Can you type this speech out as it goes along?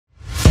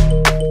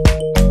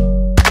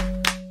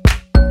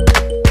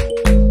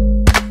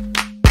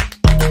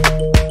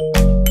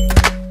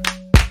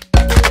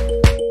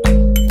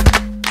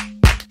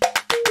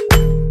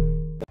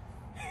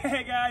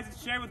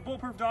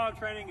Bulletproof Dog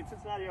Training in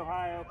Cincinnati,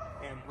 Ohio,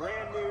 and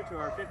brand new to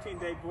our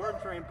 15-day board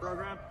and train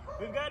program,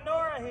 we've got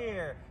Nora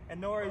here.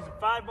 And Nora is a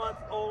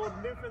 5-month-old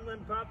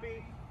Newfoundland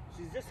puppy.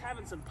 She's just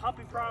having some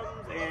puppy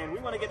problems, and we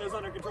want to get those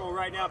under control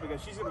right now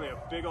because she's going to be a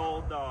big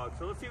old dog.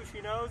 So let's see what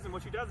she knows and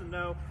what she doesn't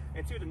know,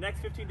 and see what the next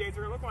 15 days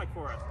are going to look like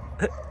for us.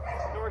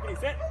 Nora, can you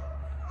sit?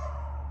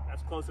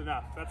 That's close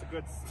enough. That's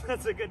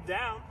a good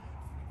down.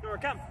 Nora,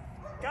 come.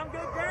 Come,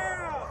 good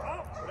girl.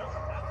 Oh, no.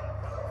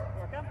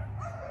 Nora, come.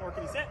 Nora,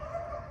 can you sit?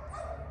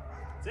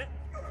 Sit.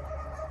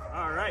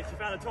 All right, she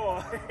found a toy.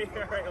 All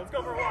right, let's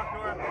go for a walk,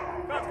 Nora. Come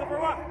on, let's go for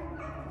a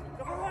walk.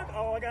 Go for a walk.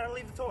 Oh, I gotta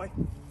leave the toy.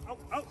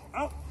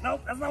 Oh,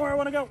 no, that's not where I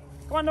want to go.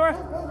 Come on,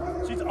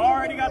 Nora. She's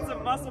already got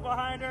some muscle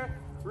behind her.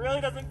 Really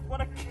doesn't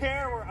want to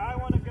care where I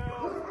want to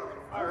go.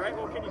 All right,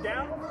 well, can you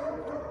down?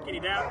 Can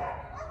you down?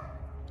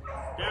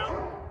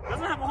 Down.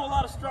 Doesn't have a whole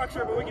lot of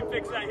structure, but we can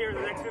fix that here in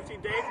the next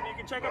 15 days, and you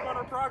can check up on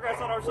our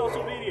progress on our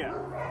social media.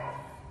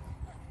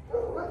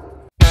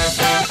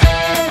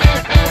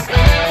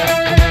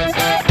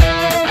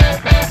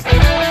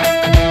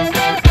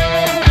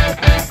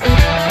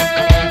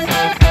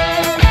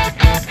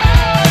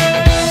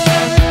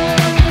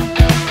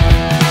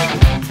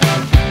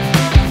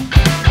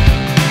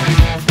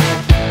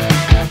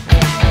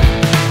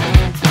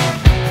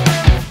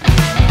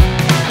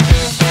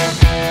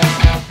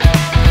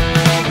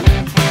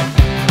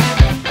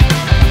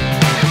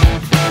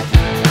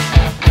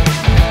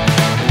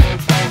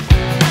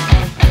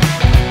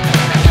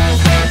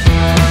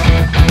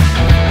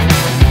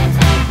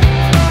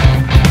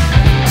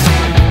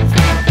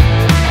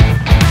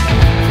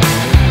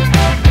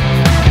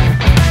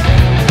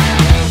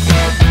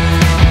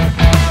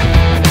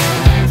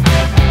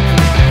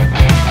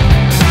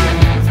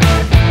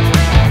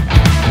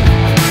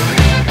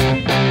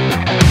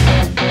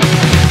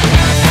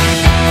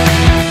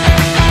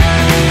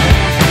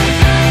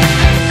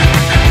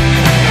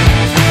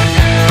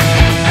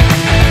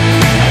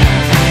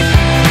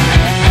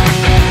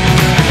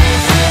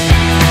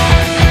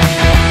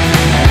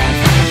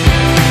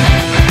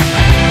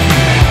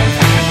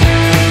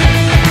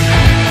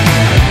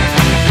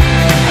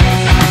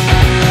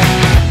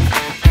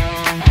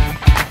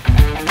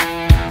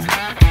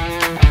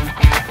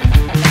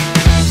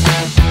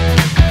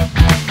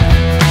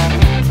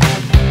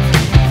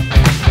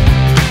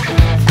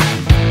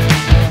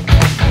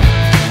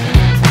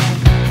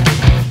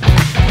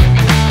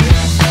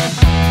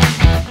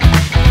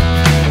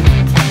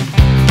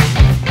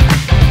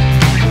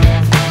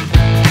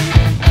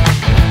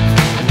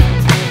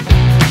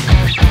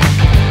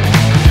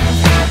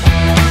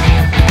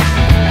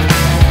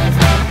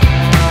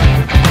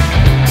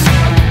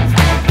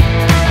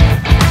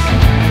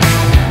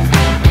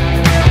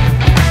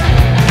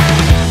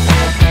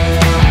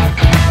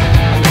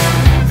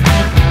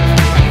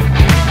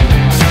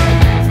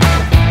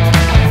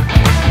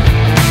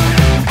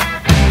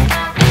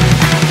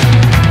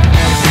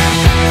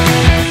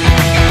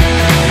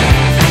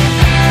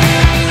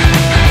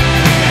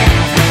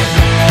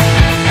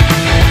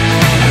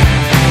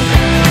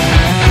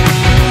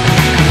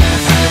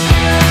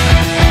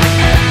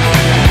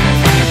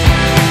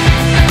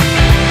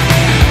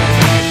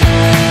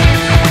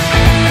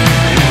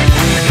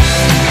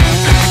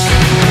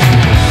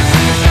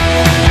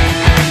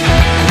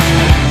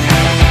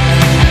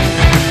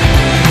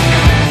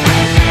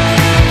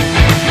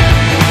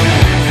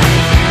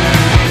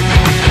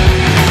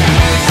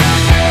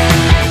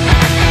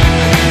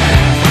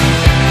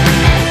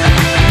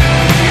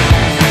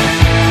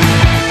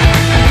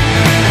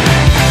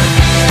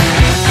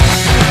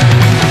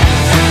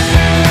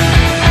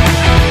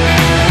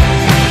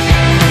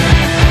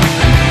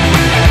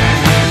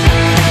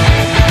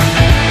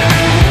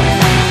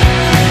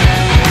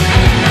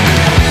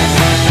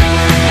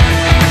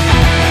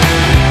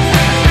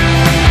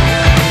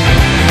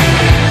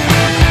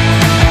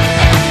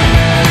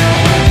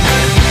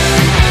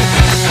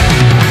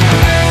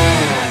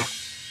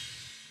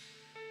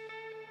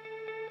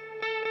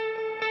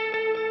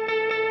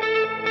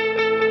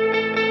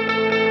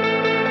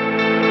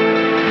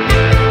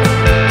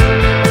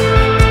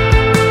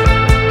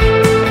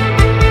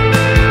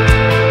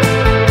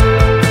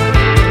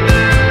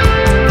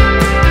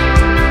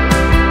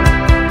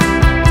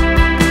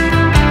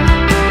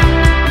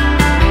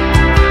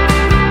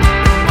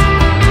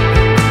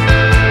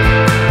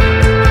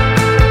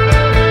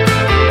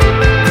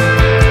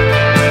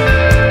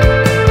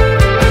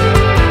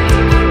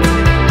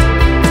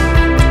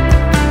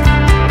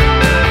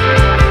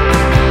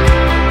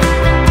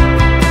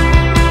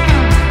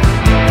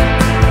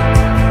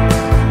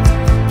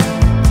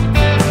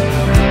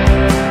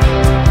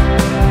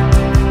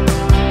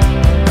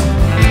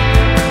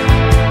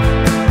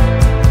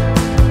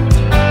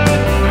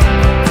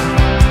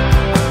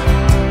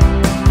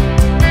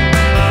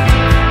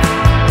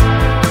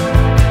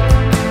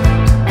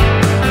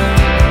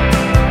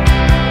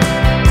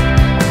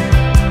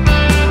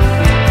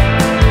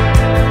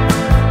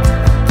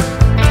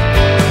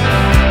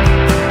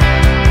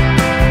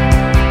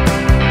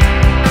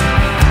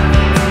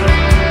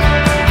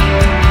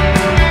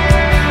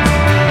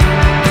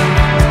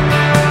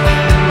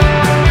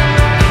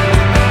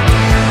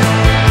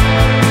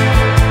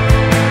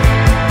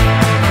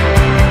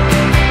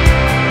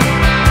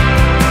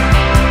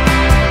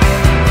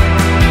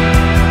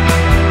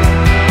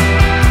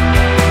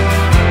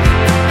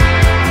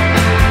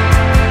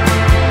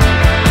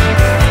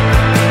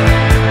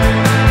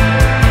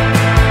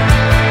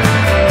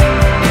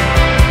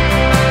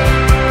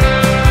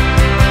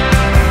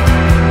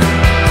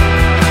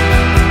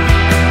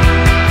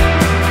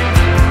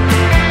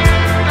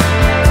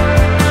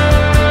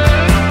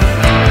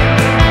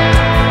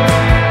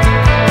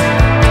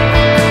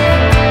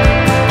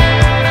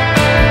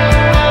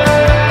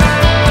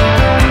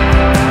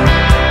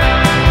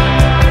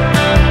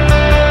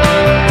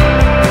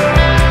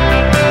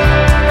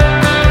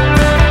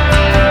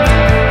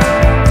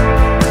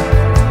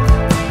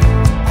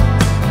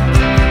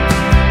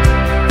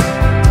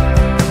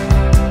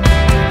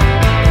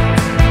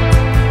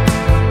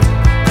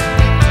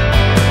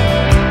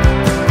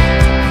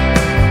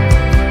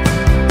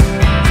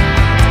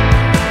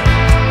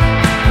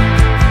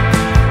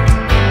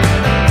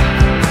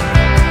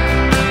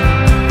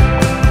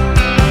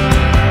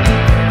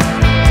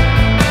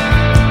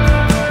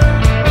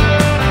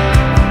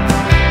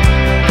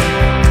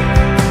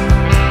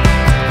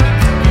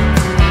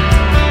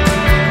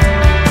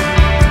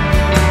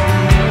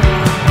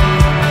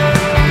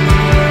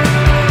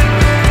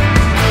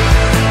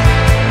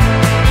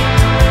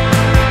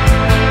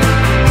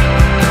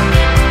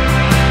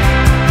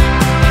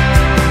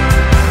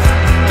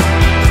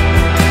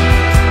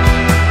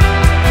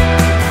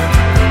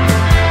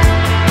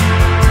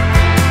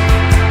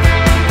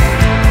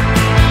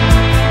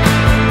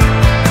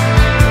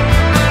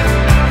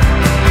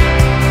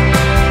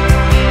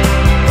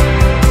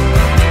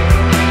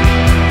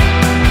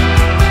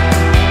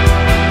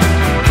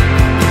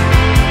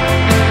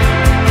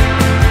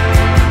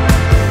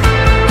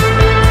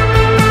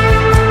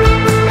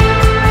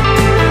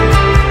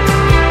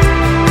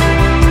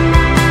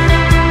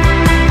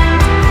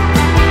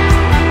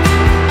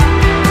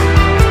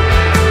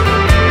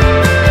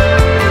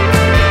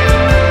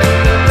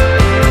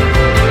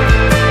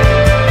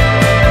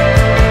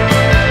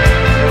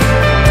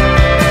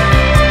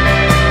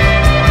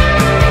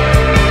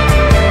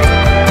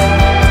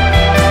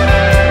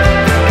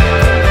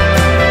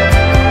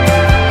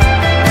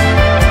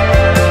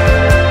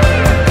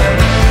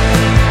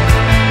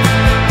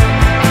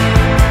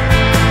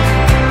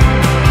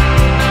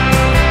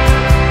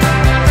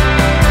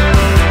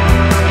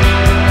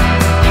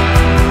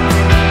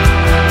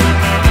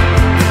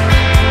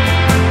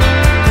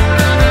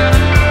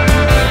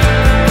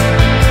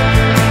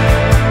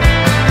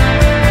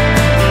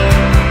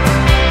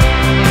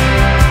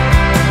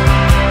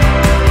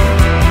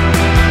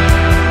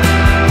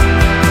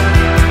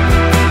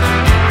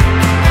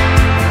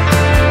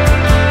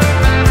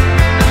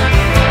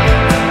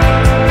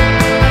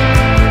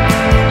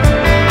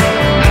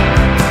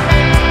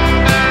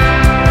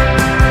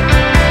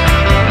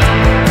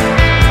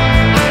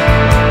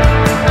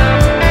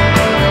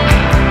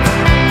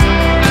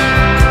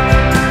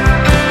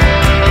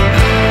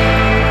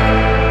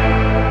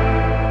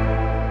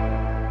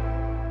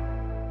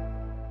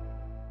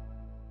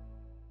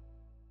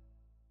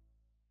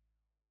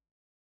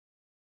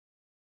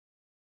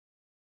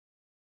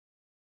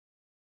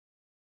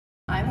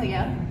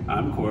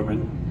 I'm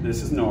Corbin.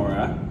 This is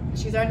Nora.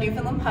 She's our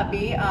Newfoundland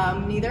puppy.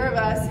 Neither of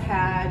us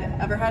had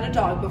ever had a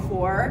dog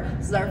before.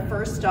 This is our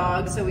first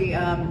dog, so we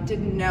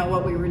didn't know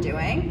what we were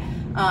doing.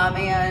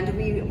 And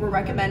we were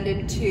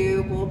recommended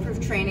to Bulletproof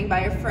Training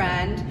by a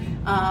friend.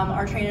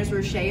 Our trainers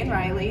were Shay and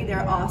Riley.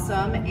 They're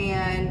awesome,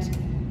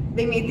 and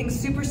they made things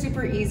super,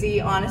 super easy.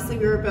 Honestly,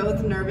 we were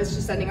both nervous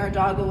just sending our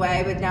dog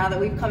away, but now that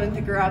we've come and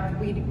pick her up,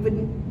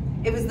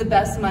 it was the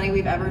best money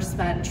we've ever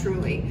spent,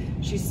 truly.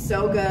 She's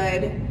so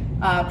good.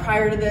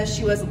 Prior to this,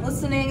 she wasn't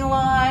listening a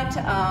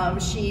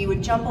lot. She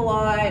would jump a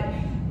lot.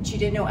 She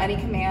didn't know any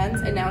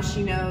commands, and now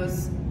she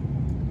knows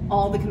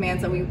all the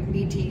commands that we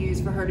need to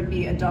use for her to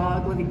be a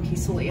dog living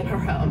peacefully in our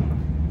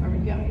home. Or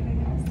do you have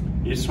anything else?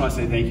 I just want to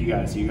say thank you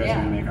guys. You guys are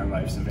going to make our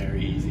lives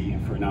very easy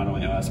for not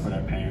only us, but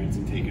our parents,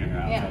 and taking her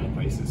out to other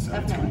places. So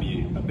It's going to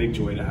be a big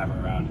joy to have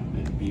her around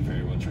and be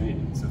very well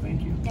trained. So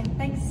thank you. Yeah,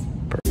 thanks.